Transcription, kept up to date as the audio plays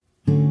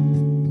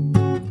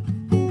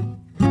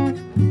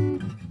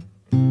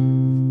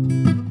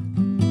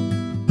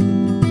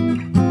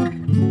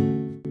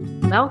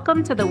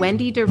Welcome to the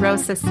Wendy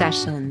DeRosa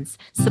Sessions,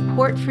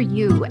 support for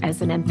you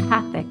as an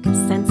empathic,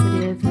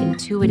 sensitive,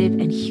 intuitive,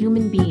 and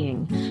human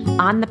being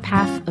on the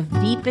path of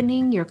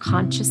deepening your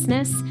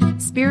consciousness,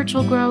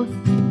 spiritual growth,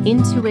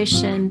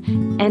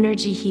 intuition,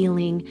 energy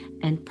healing,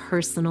 and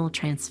personal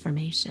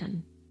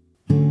transformation.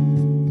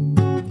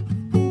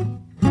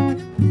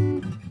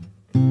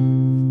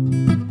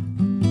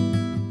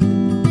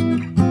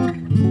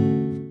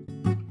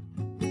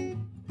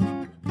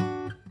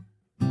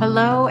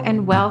 Hello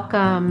and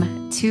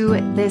welcome to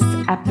this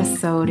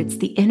episode. It's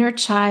the inner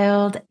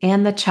child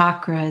and the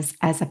chakras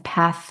as a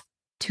path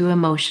to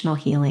emotional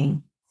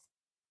healing.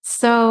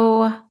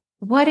 So,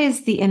 what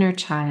is the inner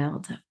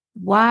child?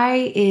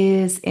 Why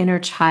is inner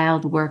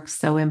child work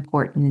so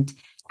important?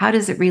 How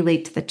does it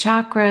relate to the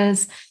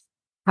chakras?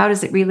 How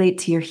does it relate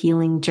to your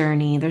healing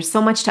journey? There's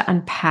so much to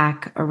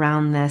unpack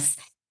around this.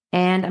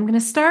 And I'm going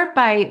to start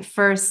by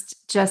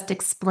first just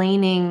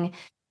explaining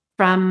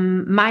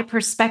from my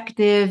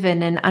perspective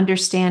and an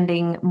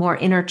understanding more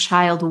inner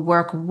child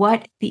work,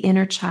 what the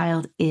inner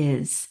child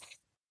is.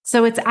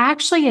 So it's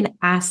actually an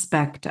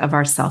aspect of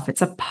ourself.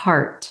 It's a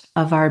part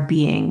of our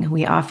being.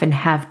 We often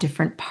have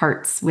different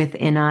parts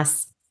within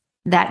us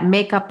that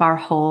make up our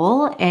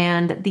whole.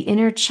 And the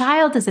inner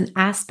child is an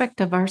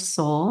aspect of our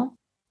soul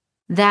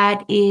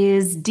that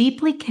is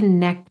deeply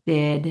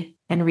connected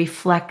and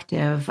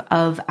reflective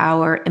of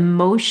our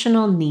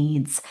emotional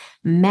needs,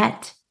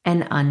 met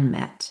and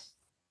unmet.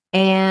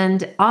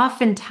 And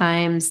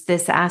oftentimes,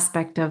 this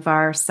aspect of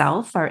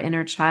ourself, our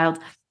inner child,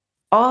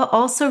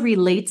 also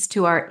relates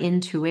to our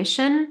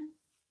intuition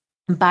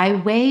by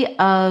way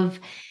of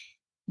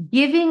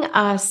giving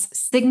us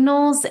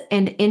signals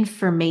and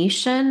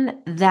information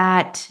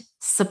that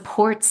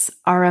supports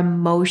our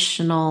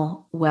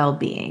emotional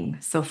well-being.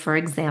 So, for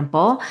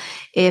example,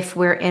 if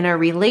we're in a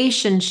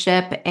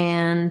relationship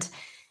and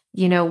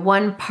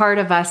one part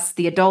of us,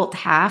 the adult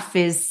half,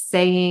 is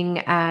saying,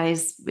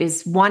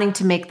 is wanting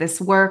to make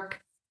this work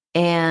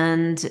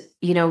and,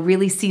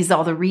 really sees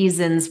all the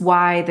reasons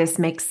why this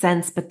makes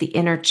sense. But the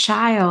inner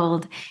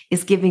child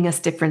is giving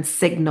us different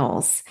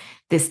signals.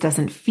 This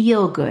doesn't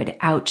feel good.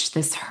 Ouch,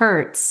 this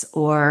hurts.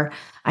 Or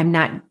I'm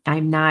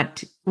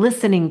not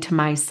listening to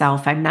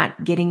myself. I'm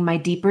not getting my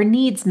deeper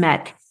needs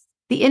met.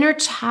 The inner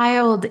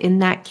child in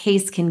that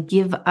case can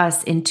give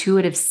us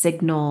intuitive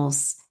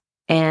signals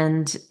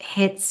and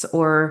hits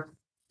or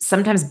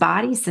sometimes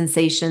body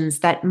sensations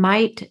that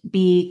might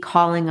be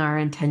calling our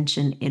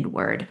attention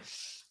inward.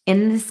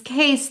 In this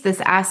case, this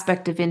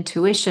aspect of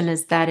intuition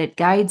is that it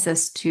guides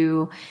us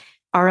to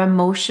our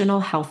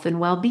emotional health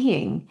and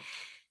well-being.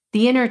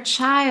 The inner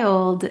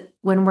child,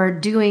 when we're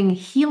doing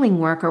healing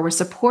work or we're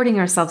supporting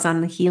ourselves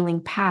on the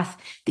healing path,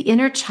 the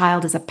inner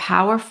child is a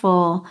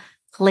powerful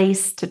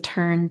place to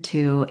turn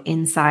to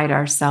inside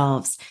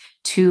ourselves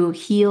to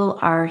heal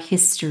our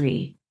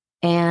history.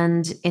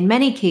 And in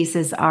many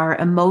cases, our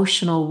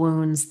emotional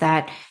wounds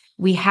that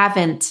we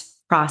haven't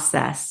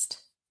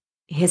processed,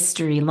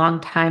 history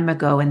long time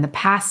ago in the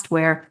past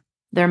where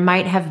there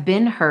might have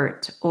been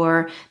hurt,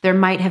 or there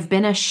might have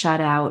been a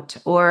shutout,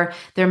 or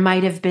there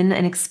might have been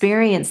an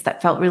experience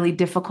that felt really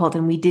difficult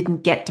and we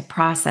didn't get to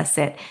process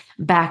it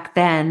back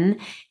then.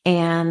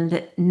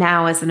 And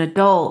now as an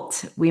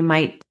adult, we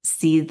might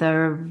see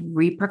the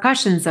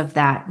repercussions of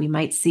that. We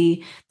might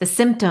see the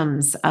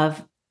symptoms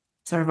of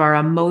sort of our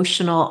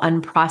emotional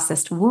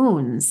unprocessed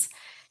wounds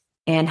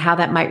and how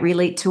that might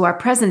relate to our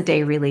present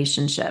day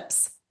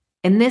relationships.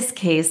 In this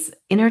case,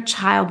 inner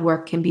child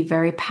work can be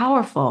very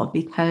powerful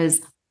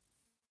because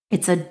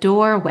it's a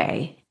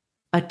doorway,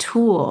 a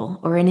tool,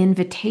 or an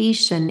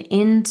invitation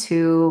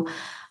into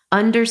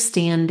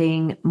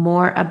understanding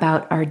more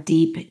about our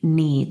deep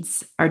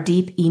needs, our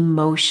deep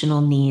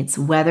emotional needs,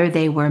 whether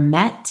they were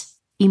met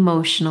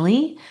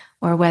emotionally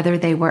or whether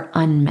they were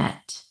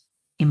unmet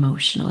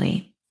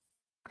emotionally.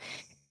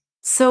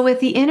 So with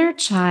the inner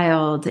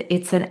child,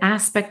 it's an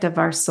aspect of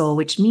our soul,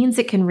 which means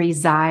it can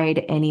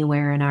reside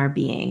anywhere in our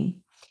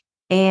being.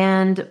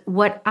 And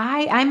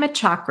I'm a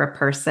chakra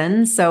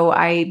person, so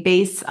I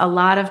base a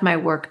lot of my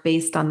work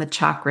based on the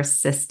chakra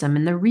system.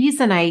 And the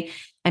reason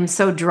I'm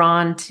so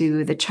drawn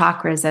to the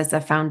chakras as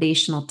a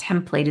foundational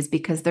template is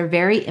because they're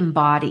very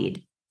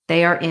embodied.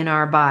 They are in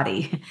our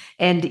body.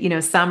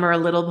 And, some are a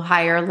little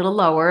higher, a little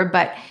lower,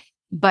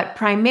 but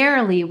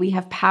primarily we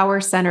have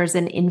power centers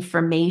and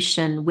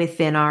information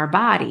within our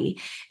body.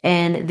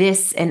 And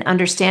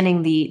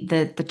understanding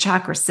the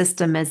chakra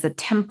system as a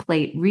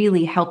template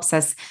really helps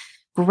us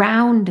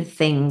ground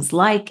things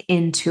like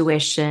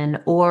intuition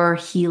or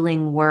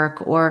healing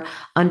work or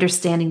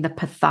understanding the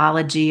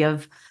pathology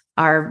of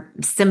our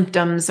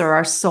symptoms or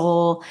our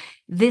soul.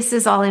 This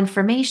is all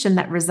information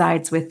that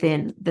resides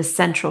within the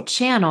central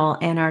channel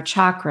and our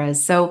chakras.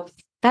 So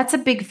that's a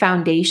big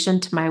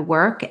foundation to my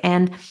work.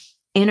 And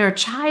inner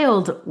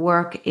child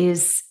work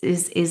is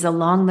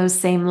along those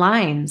same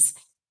lines.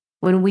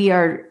 When we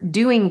are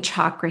doing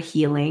chakra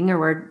healing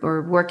or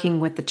we're working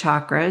with the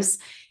chakras,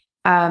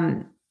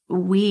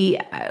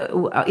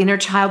 inner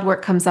child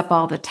work comes up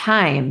all the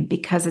time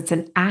because it's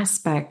an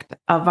aspect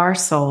of our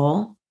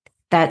soul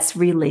that's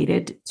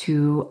related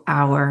to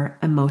our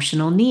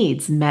emotional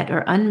needs, met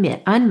or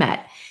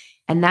unmet.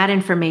 And that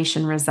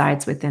information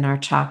resides within our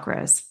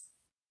chakras.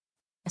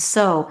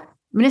 So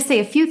I'm going to say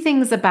a few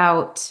things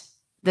about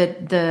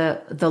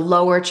the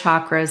lower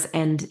chakras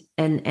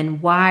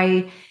and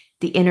why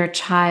the inner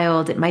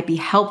child. It might be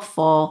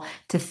helpful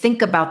to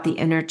think about the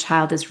inner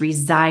child as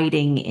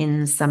residing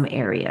in some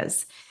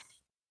areas.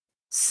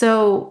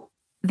 So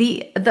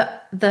the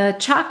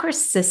chakra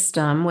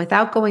system,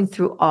 without going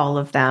through all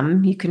of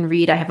them, you can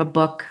read. I have a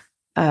book,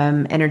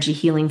 Energy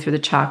Healing Through the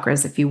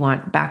Chakras, if you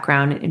want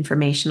background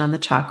information on the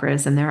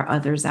chakras, and there are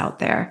others out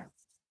there.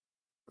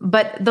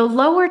 But the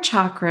lower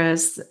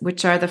chakras,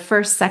 which are the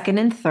first, second,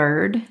 and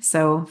third,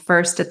 so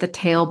first at the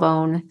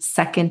tailbone,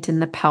 second in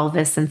the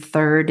pelvis, and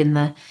third in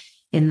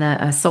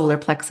the solar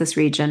plexus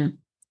region,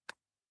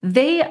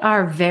 they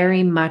are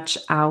very much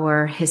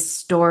our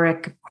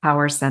historic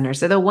power centers.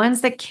 They're the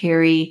ones that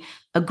carry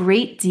a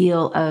great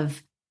deal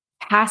of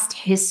past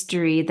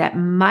history that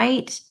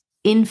might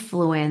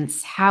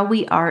influence how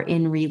we are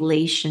in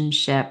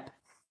relationship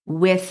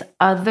with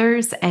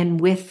others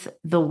and with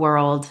the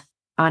world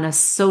on a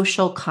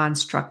social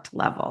construct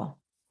level.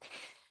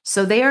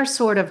 So they are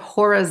sort of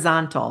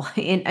horizontal,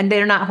 and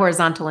they're not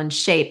horizontal in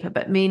shape,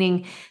 but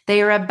meaning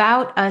they are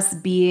about us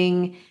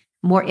being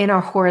more in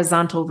our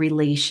horizontal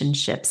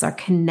relationships, our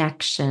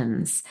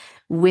connections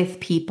with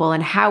people,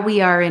 and how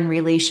we are in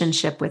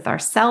relationship with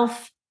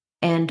ourself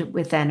and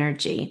with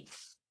energy.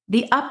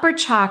 The upper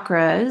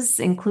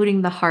chakras,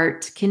 including the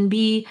heart can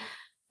be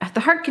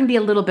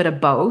a little bit of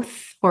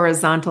both,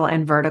 horizontal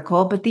and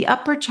vertical, but the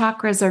upper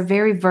chakras are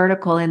very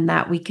vertical in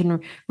that we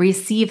can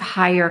receive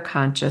higher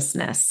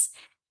consciousness.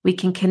 We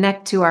can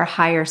connect to our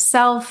higher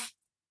self,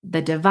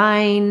 the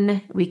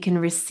divine. We can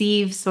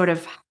receive sort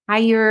of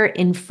higher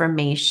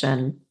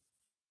information.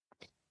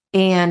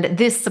 And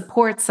this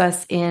supports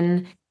us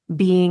in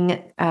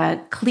being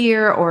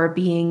clear or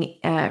being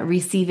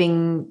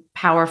receiving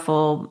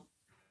powerful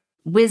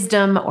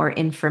wisdom or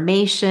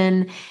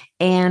information.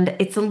 And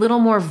it's a little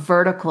more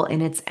vertical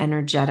in its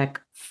energetic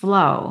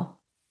flow.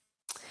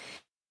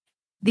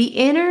 The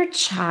inner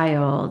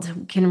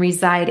child can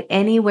reside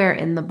anywhere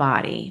in the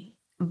body.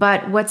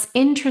 But what's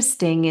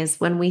interesting is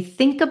when we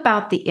think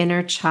about the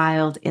inner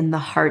child in the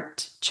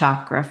heart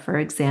chakra, for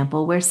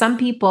example, where some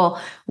people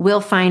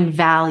will find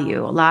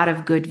value, a lot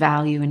of good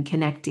value in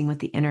connecting with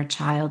the inner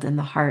child in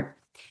the heart.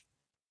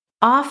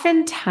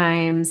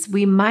 Oftentimes,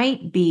 we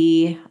might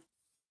be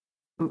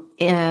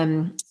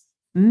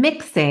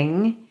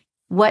mixing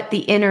what the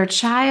inner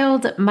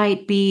child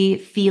might be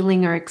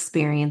feeling or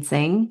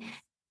experiencing,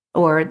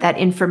 or that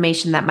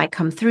information that might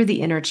come through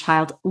the inner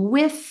child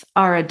with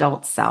our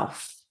adult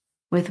self,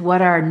 with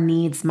what our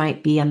needs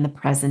might be in the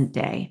present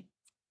day.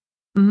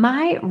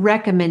 My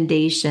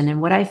recommendation and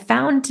what I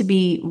found to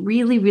be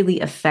really, really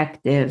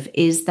effective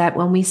is that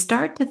when we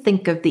start to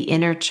think of the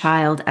inner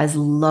child as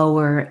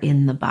lower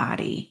in the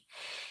body,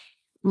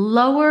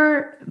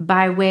 lower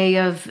by way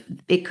of,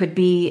 it could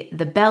be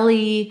the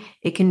belly,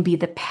 it can be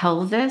the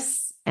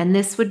pelvis, and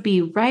this would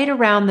be right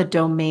around the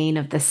domain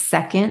of the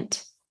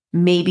second,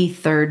 maybe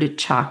third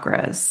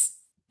chakras,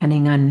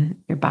 depending on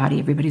your body.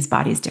 Everybody's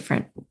body is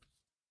different.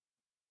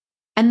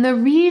 And the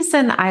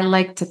reason I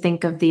like to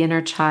think of the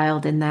inner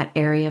child in that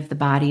area of the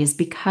body is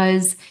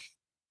because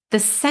the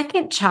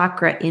second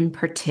chakra in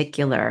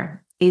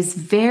particular is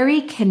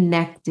very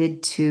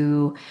connected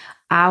to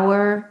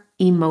our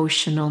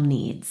emotional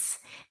needs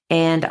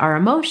and our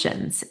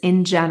emotions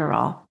in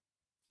general.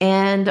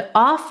 And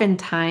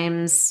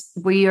oftentimes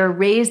we are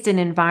raised in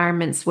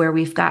environments where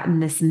we've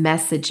gotten this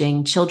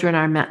messaging. Children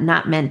are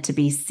not meant to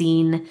be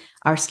seen,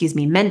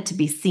 meant to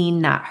be seen,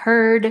 not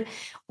heard,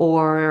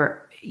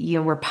 or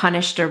we're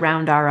punished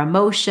around our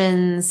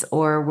emotions,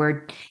 or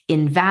we're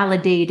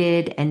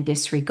invalidated and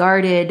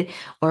disregarded,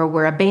 or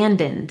we're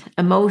abandoned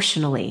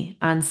emotionally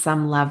on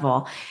some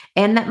level.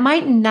 And that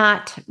might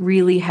not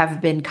really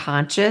have been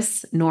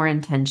conscious nor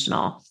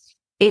intentional.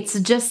 It's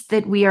just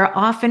that we are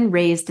often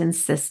raised in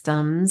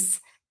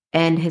systems,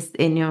 and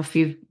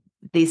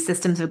these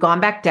systems have gone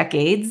back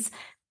decades,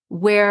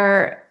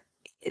 where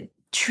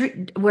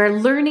we're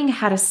learning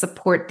how to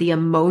support the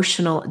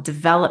emotional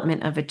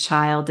development of a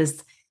child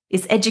is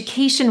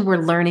education we're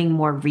learning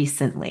more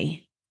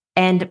recently.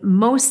 And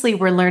mostly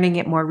we're learning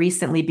it more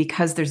recently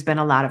because there's been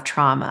a lot of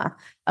trauma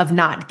of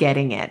not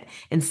getting it.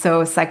 And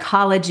so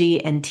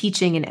psychology and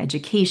teaching and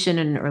education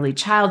and early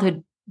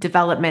childhood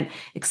development,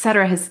 et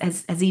cetera,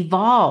 has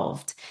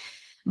evolved.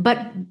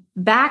 But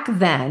back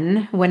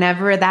then,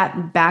 whenever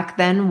that back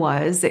then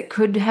was, it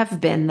could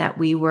have been that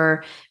we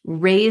were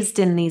raised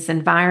in these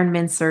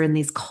environments or in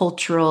these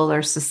cultural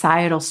or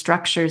societal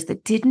structures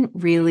that didn't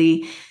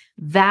really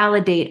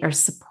validate or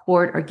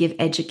support or give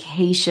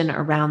education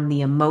around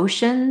the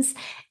emotions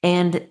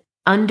and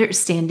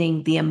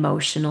understanding the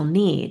emotional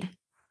need.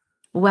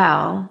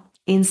 Well,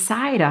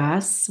 inside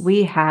us,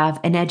 we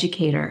have an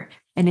educator,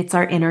 and it's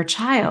our inner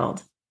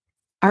child.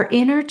 Our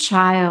inner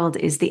child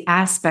is the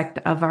aspect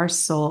of our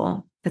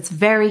soul that's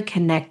very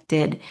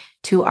connected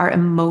to our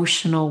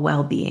emotional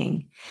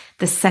well-being.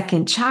 The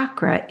second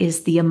chakra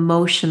is the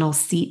emotional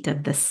seat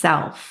of the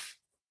self.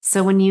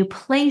 So when you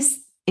place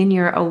in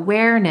your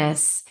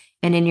awareness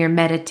and in your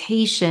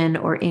meditation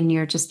or in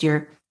your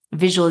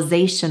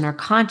visualization or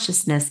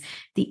consciousness,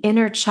 the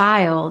inner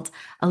child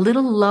a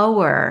little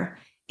lower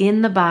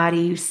in the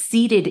body,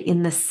 seated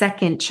in the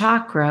second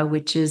chakra,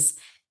 which is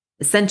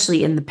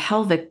essentially in the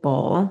pelvic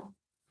bowl,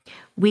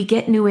 we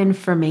get new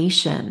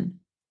information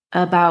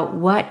about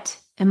what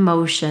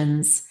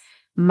emotions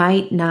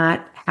might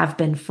not have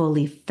been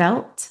fully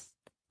felt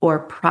or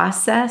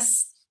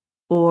processed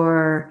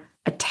or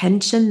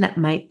attention that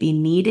might be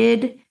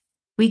needed.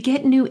 We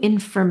get new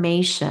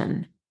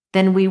information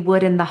than we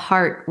would in the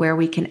heart, where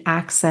we can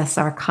access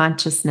our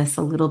consciousness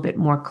a little bit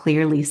more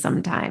clearly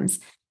sometimes.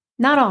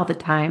 Not all the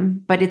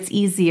time, but it's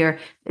easier.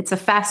 It's a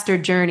faster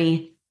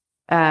journey,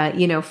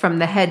 from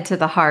the head to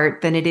the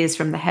heart than it is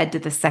from the head to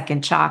the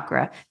second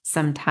chakra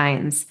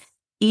sometimes,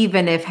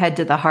 even if head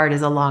to the heart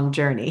is a long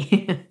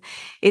journey.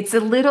 It's a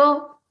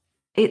little,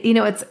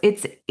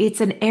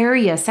 it's an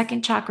area,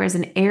 second chakra is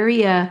an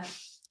area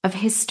of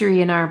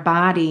history in our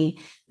body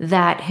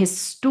that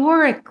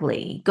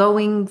historically,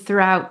 going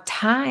throughout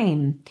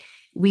time,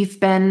 we've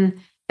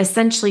been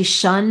essentially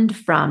shunned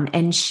from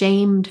and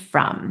shamed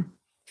from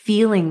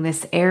feeling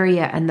this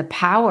area and the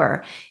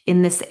power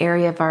in this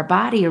area of our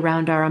body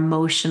around our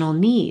emotional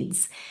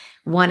needs.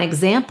 One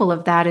example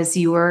of that is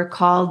you were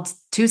called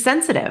too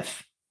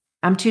sensitive.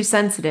 I'm too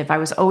sensitive. I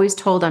was always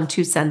told I'm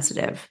too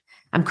sensitive.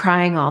 I'm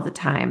crying all the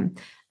time.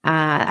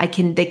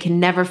 They can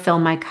never fill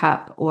my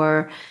cup,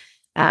 or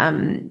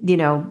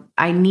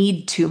I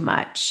need too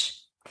much.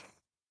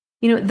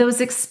 Those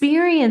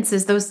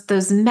experiences, that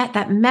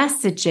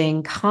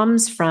messaging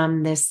comes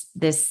from this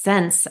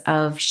sense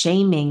of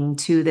shaming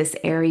to this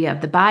area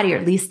of the body, or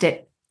at least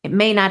it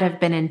may not have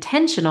been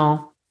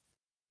intentional,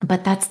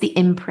 but that's the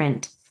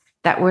imprint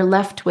that we're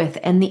left with.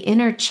 And the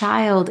inner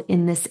child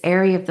in this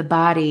area of the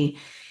body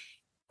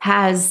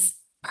has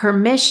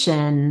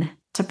permission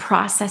to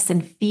process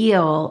and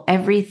feel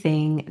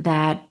everything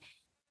that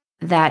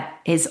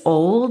is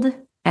old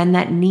and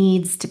that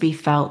needs to be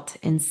felt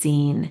and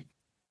seen,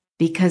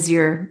 because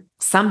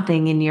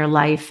something in your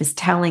life is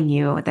telling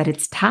you that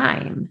it's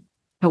time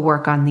to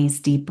work on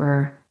these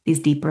deeper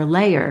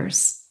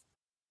layers.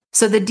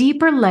 So the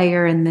deeper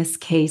layer in this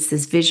case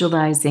is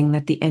visualizing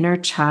that the inner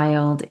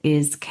child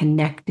is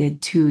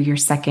connected to your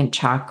second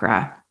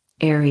chakra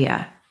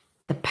area,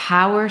 the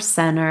power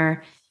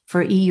center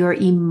for your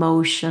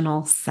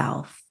emotional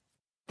self,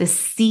 the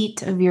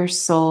seat of your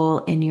soul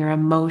in your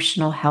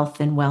emotional health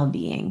and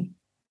well-being.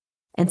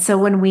 And so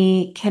when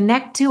we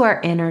connect to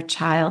our inner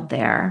child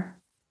there,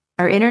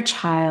 our inner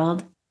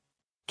child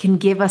can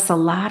give us a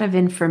lot of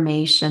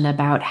information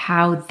about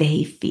how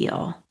they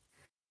feel.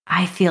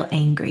 I feel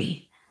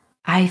angry.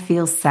 I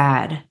feel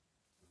sad.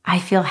 I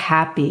feel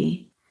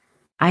happy.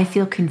 I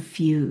feel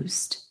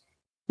confused.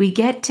 We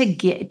get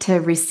to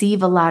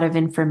receive a lot of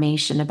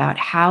information about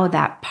how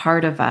that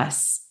part of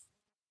us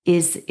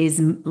is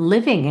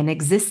living and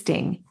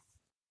existing.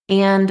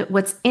 And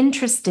what's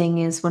interesting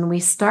is when we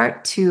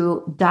start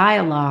to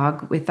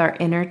dialogue with our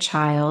inner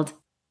child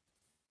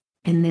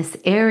in this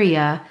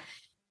area,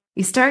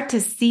 you start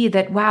to see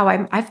that,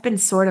 wow, I've been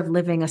sort of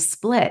living a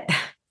split.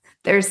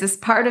 There's this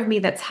part of me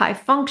that's high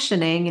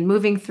functioning and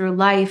moving through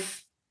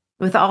life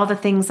with all the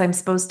things I'm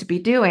supposed to be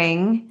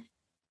doing.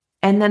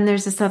 And then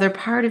there's this other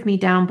part of me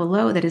down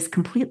below that is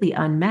completely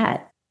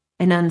unmet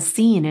and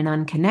unseen and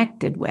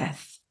unconnected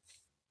with.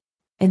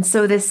 And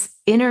so this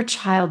inner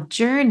child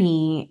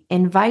journey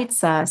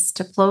invites us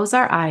to close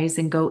our eyes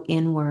and go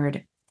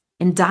inward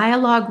and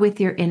dialogue with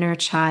your inner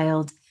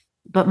child,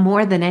 but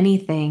more than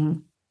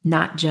anything,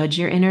 not judge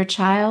your inner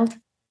child,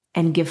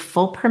 and give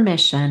full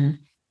permission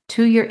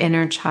to your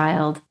inner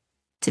child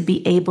to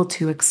be able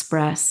to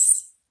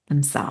express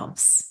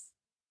themselves.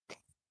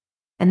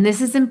 And this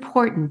is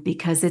important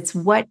because it's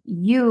what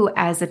you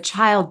as a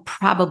child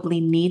probably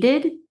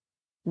needed.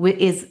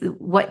 Is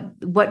what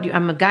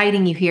I'm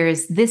guiding you here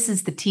is this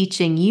is the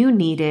teaching you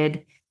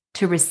needed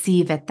to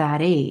receive at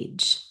that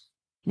age.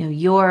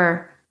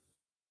 Your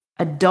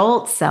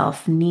adult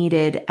self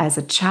needed as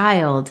a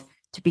child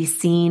to be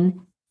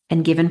seen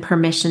and given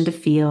permission to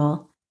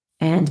feel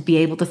and be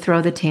able to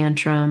throw the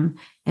tantrum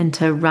and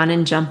to run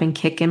and jump and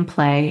kick and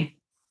play.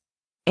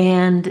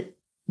 And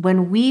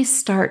when we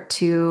start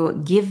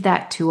to give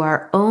that to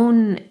our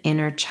own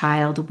inner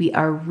child, we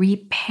are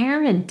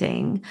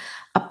reparenting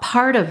a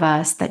part of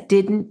us that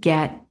didn't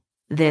get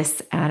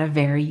this at a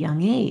very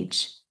young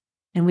age.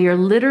 And we are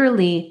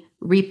literally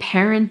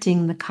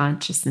reparenting the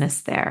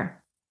consciousness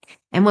there.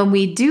 And when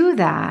we do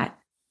that,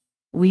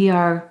 we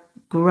are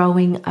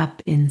growing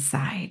up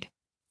inside.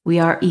 We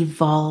are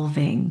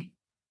evolving.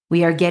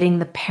 We are getting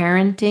the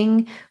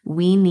parenting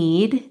we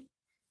need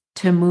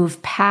to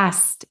move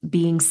past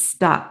being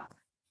stuck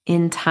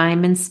in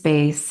time and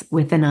space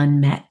with an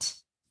unmet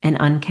and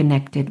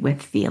unconnected with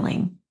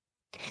feeling.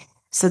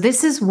 So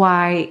this is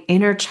why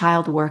inner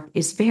child work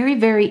is very,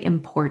 very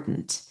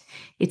important.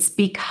 It's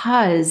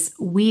because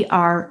we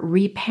are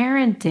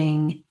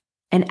reparenting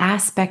an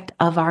aspect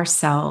of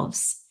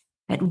ourselves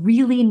that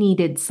really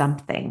needed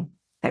something,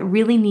 that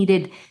really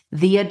needed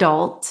the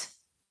adult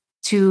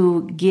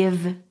to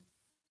give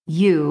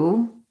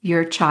you,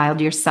 your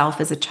child, yourself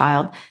as a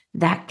child,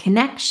 that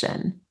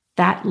connection,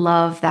 that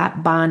love,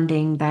 that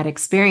bonding, that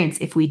experience.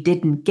 If we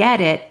didn't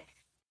get it,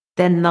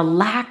 then the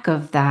lack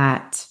of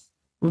that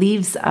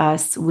leaves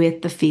us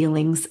with the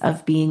feelings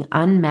of being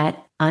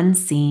unmet,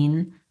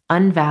 unseen,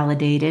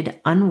 unvalidated,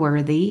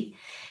 unworthy.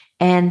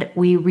 And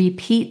we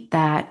repeat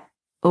that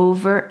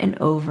over and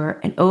over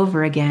and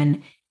over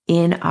again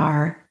in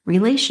our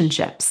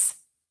relationships.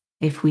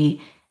 If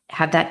we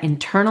have that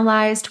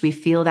internalized, we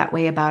feel that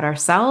way about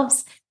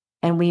ourselves,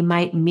 and we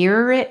might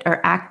mirror it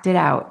or act it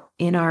out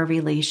in our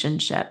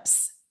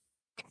relationships.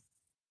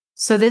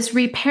 So, this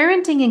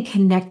reparenting and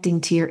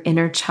connecting to your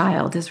inner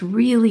child is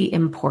really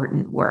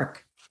important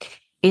work.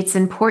 It's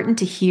important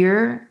to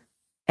hear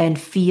and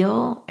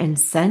feel and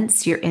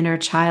sense your inner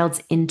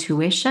child's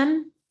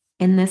intuition,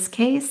 in this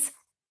case,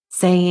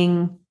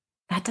 saying,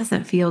 that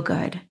doesn't feel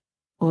good,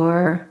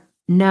 or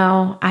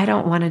no, I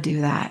don't want to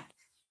do that,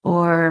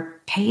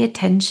 or pay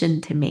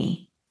attention to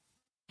me.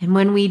 And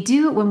when we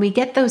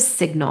get those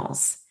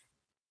signals,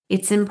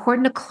 it's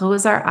important to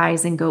close our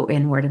eyes and go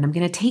inward. And I'm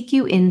going to take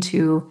you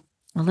into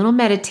a little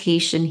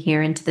meditation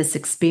here, into this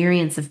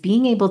experience of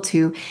being able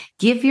to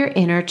give your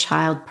inner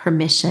child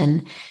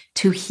permission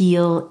to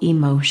heal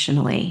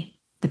emotionally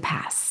the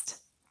past.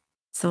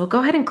 So we'll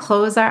go ahead and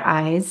close our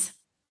eyes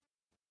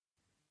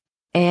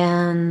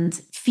and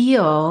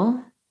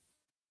feel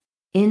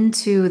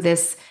into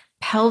this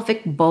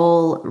pelvic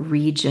bowl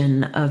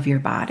region of your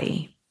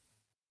body.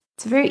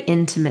 It's a very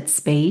intimate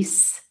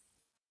space.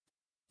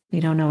 We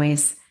don't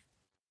always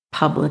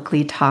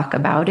publicly talk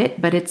about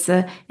it, but it's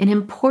an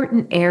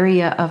important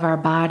area of our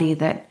body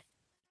that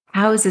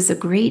houses a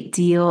great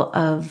deal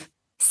of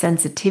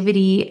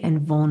sensitivity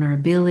and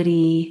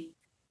vulnerability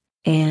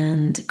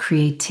and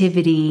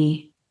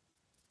creativity.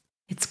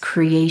 It's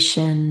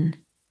creation.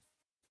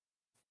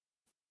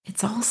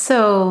 It's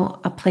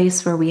also a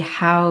place where we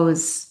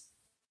house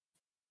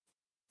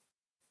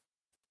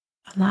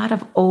a lot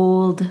of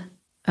old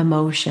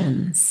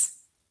emotions.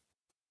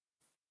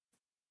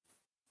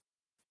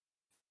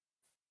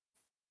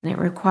 And it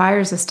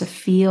requires us to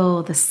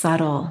feel the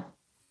subtle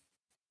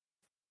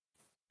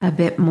a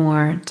bit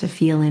more, to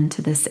feel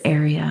into this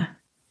area.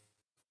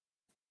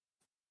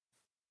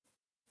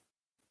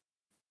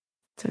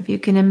 So if you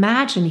can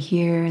imagine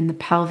here in the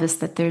pelvis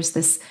that there's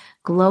this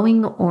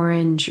glowing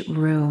orange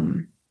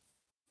room.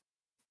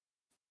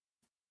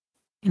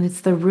 And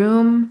it's the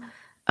room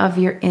of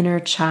your inner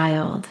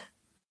child.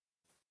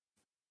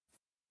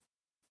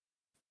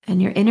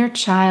 And your inner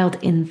child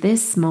in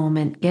this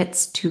moment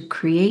gets to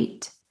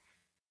create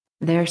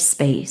their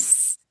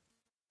space.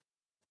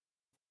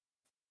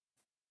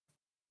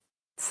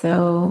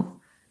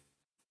 So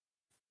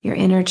your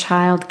inner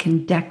child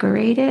can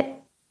decorate it,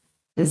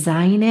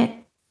 design it,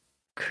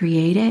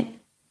 create it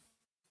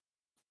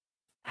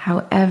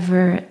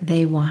however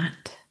they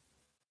want.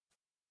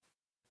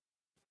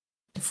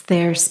 It's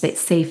their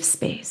safe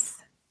space.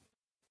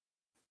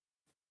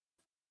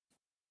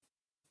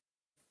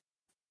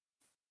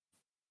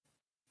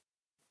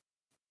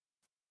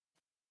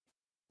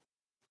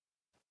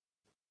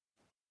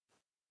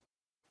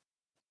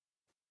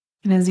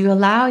 And as you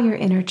allow your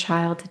inner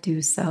child to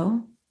do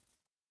so,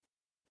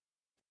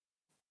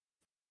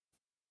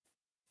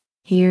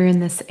 here in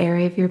this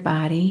area of your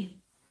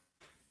body,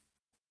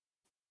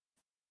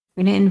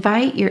 you're going to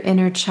invite your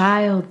inner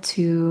child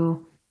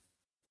to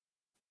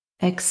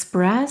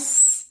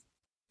express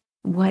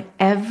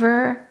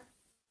whatever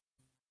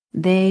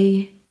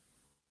they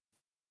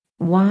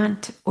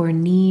want or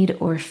need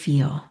or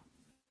feel.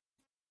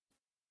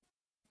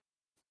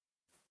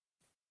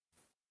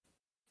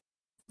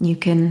 You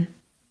can,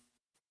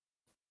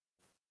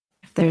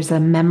 if there's a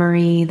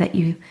memory that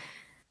you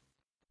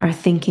are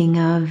thinking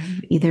of,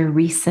 either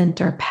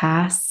recent or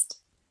past,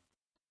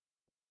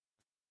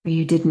 where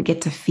you didn't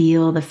get to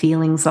feel the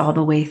feelings all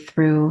the way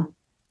through,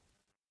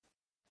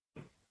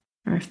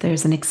 or if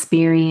there's an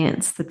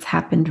experience that's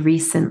happened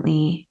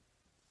recently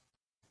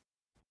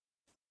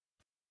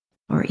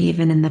or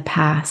even in the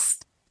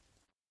past,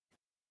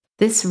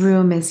 this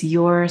room is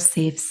your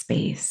safe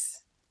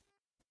space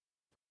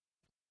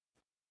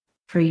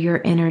for your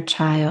inner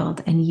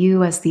child. And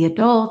you, as the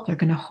adult, are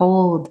going to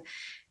hold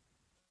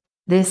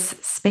this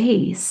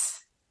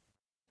space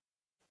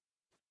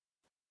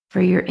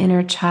for your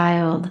inner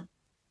child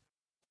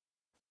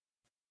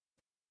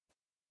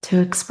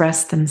to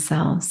express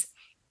themselves.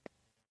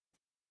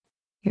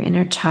 Your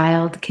inner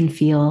child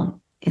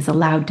is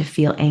allowed to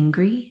feel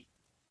angry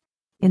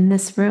in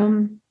this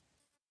room.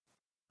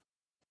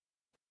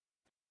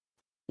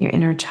 Your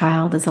inner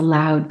child is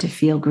allowed to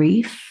feel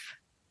grief.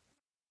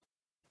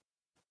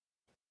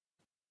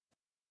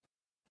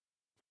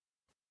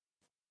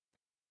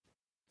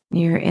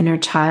 Your inner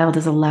child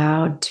is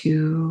allowed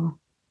to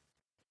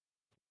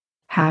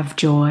have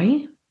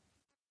joy,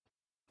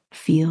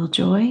 feel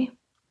joy.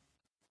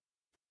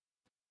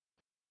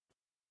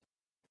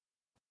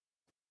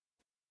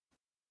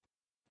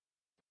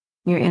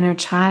 Your inner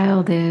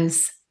child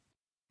is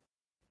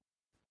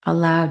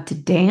allowed to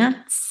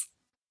dance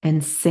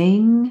and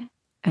sing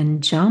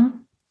and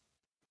jump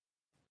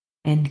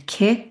and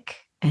kick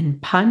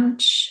and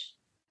punch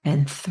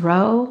and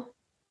throw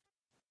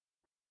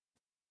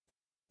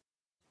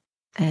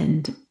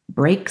and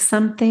break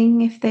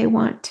something if they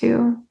want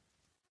to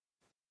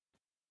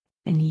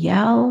and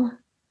yell.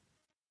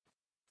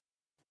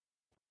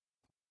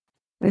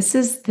 This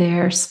is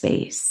their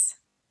space.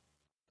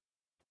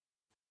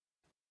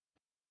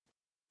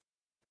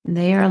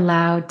 They are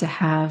allowed to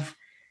have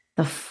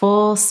the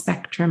full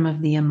spectrum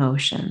of the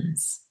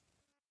emotions.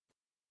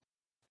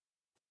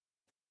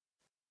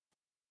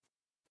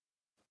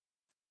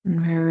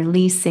 And we're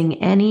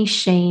releasing any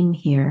shame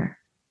here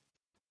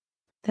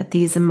that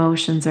these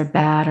emotions are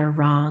bad or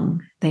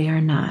wrong. They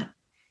are not.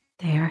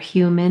 They are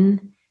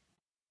human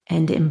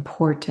and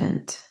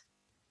important.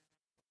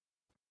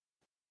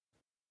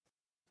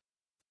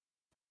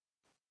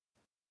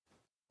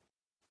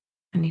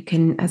 And you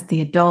can, as the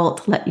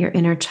adult, let your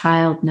inner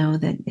child know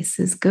that this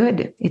is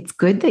good. It's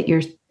good that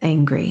you're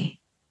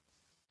angry.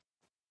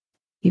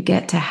 You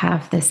get to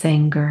have this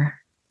anger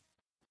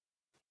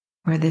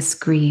or this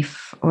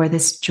grief or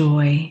this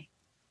joy.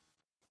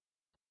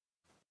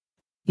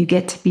 You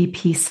get to be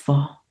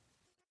peaceful.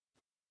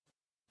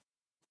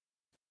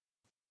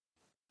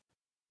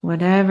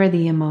 Whatever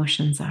the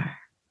emotions are.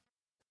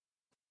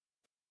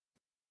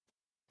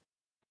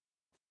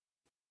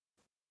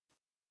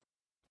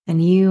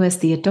 And you, as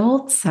the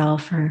adult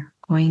self, are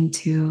going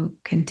to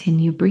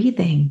continue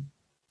breathing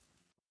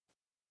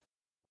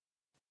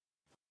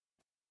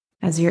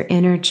as your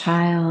inner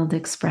child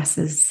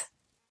expresses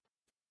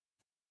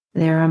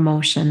their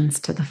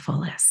emotions to the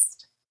fullest.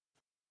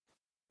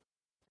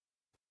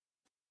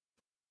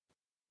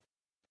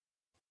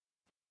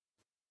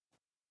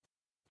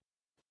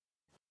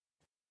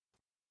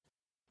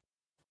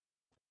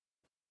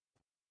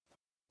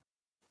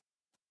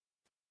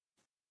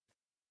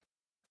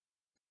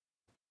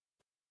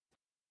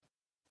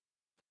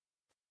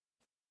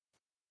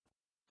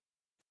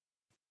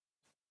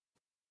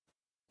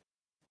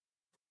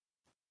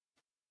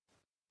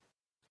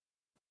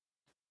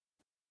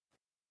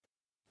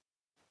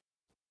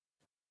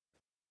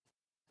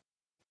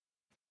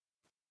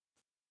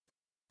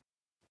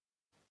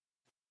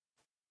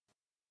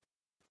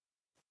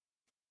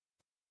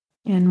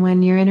 And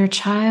when your inner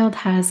child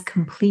has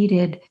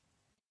completed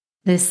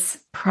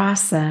this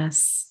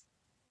process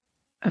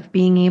of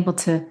being able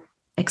to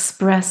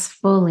express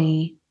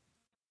fully,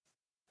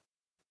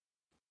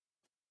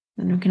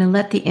 then we're going to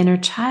let the inner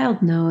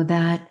child know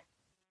that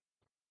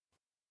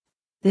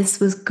this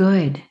was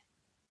good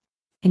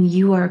and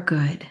you are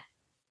good.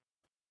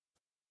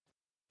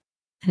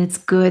 And it's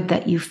good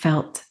that you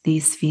felt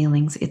these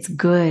feelings. It's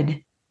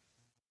good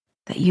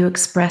that you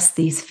expressed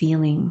these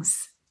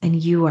feelings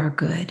and you are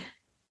good.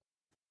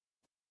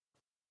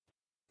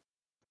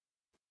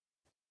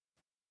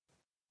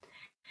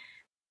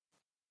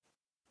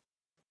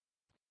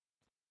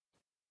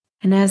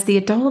 And as the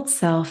adult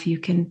self, you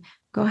can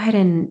go ahead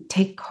and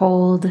take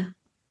hold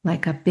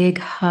like a big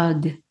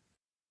hug.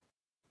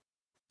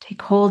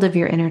 Take hold of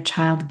your inner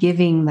child,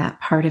 giving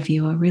that part of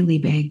you a really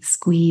big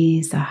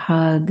squeeze, a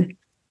hug,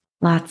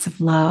 lots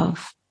of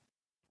love.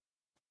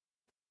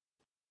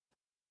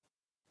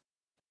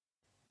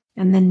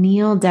 And then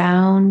kneel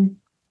down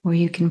where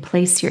you can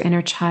place your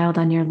inner child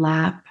on your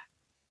lap.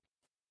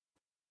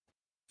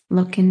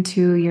 Look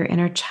into your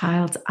inner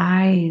child's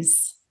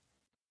eyes.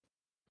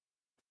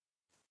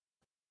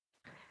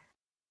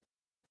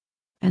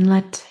 And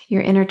let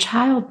your inner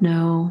child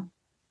know,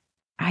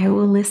 I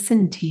will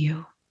listen to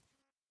you.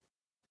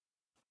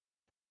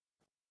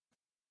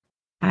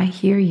 I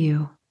hear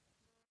you.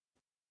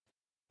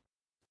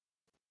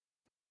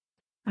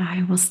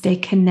 I will stay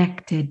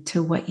connected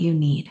to what you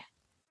need.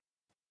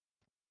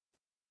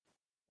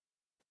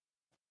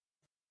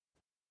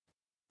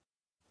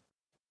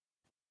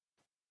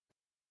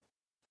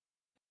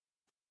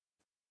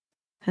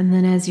 And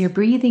then as you're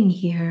breathing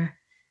here,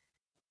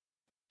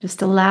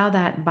 just allow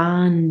that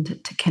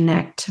bond to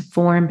connect, to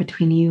form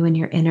between you and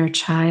your inner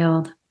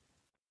child.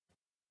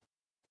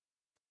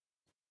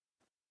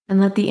 And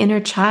let the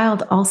inner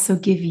child also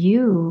give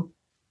you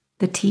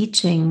the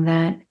teaching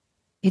that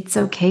it's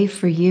okay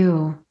for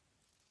you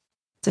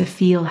to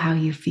feel how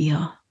you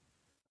feel,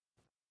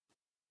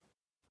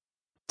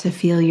 to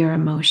feel your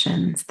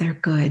emotions. They're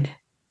good,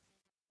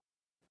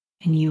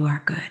 and you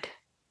are good.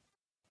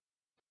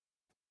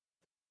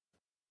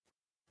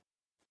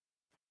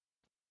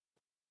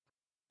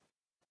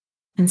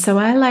 And so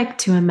I like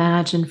to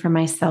imagine for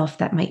myself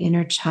that my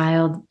inner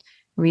child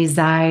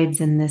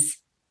resides in this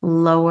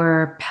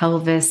lower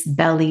pelvis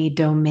belly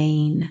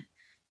domain,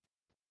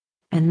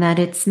 and that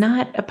it's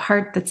not a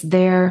part that's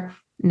there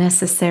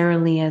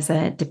necessarily as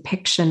a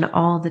depiction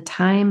all the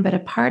time, but a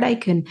part I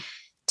can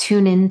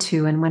tune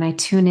into. And when I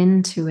tune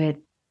into it,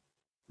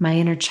 my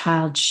inner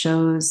child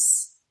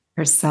shows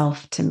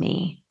herself to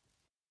me.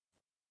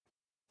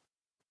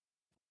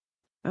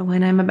 But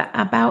when I'm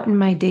about in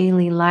my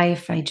daily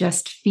life, I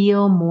just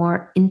feel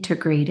more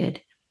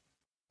integrated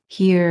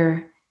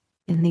here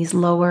in these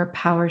lower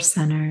power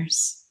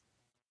centers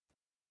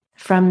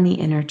from the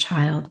inner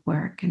child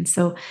work. And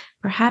so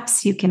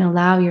perhaps you can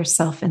allow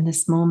yourself in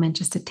this moment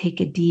just to take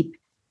a deep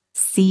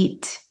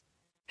seat,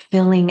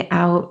 filling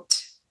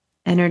out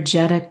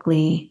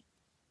energetically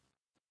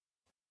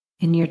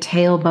in your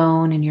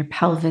tailbone, in your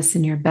pelvis,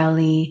 in your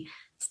belly.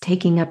 It's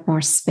taking up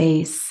more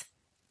space,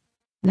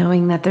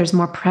 knowing that there's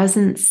more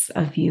presence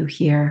of you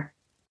here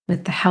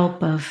with the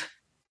help of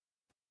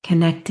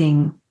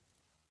connecting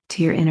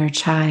to your inner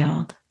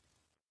child.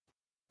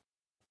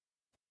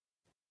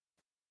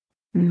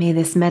 May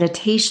this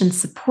meditation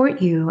support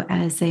you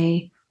as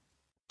a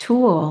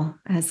tool,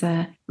 as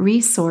a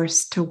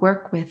resource to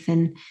work with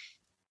in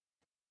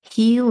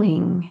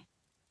healing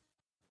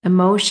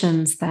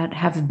emotions that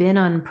have been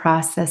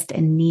unprocessed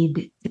and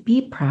need to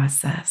be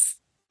processed.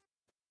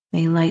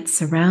 May light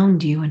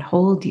surround you and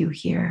hold you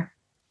here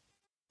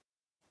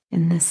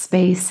in this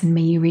space, and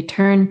may you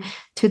return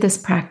to this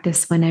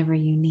practice whenever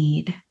you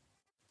need.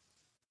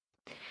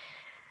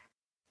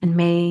 And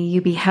may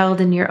you be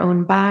held in your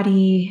own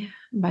body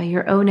by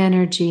your own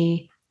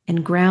energy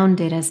and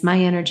grounded as my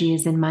energy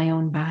is in my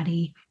own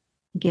body.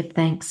 Give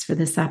thanks for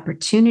this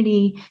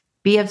opportunity,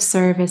 be of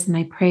service, and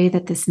I pray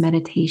that this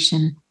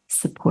meditation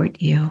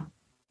support you.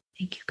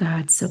 Thank you,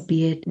 God. So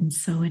be it, and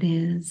so it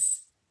is.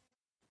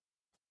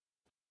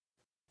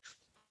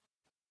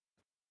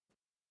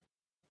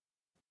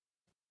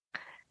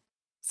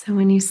 So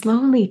when you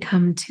slowly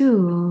come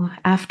to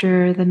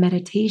after the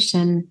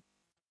meditation,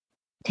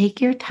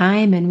 take your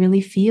time and really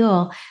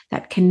feel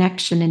that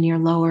connection in your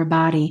lower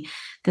body.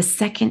 The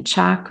second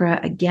chakra,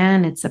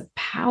 again, it's a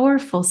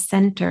powerful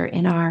center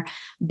in our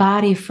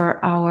body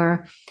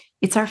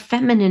it's our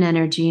feminine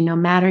energy, no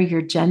matter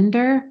your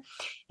gender.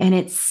 And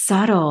it's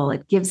subtle.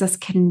 It gives us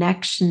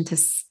connection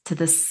to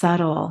the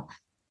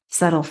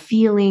subtle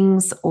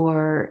feelings,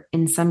 or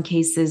in some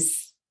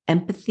cases,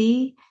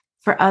 empathy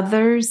for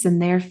others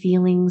and their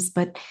feelings.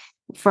 But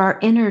for our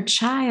inner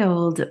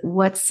child,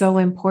 what's so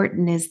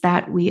important is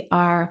that we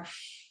are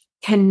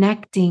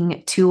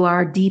connecting to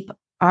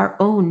our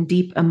own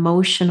deep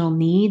emotional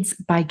needs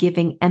by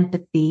giving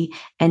empathy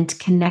and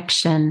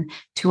connection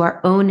to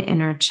our own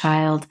inner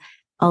child,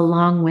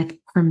 along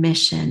with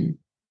permission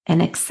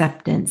and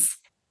acceptance,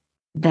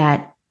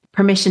 that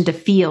permission to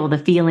feel the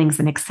feelings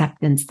and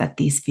acceptance that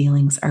these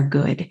feelings are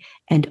good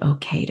and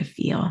okay to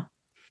feel.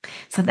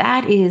 So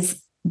that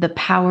is the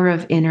power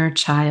of inner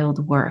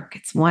child work.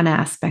 It's one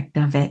aspect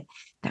of it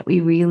that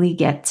we really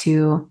get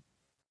to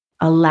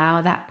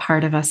allow that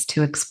part of us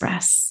to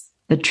express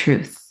the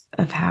truth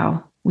of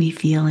how we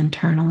feel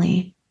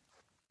internally.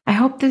 I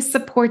hope this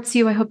supports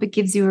you. I hope it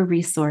gives you a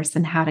resource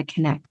on how to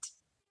connect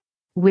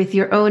with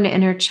your own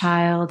inner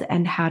child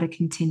and how to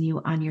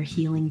continue on your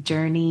healing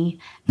journey.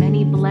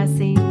 Many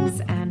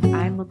blessings, and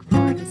I look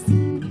forward to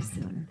seeing you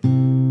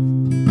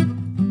soon.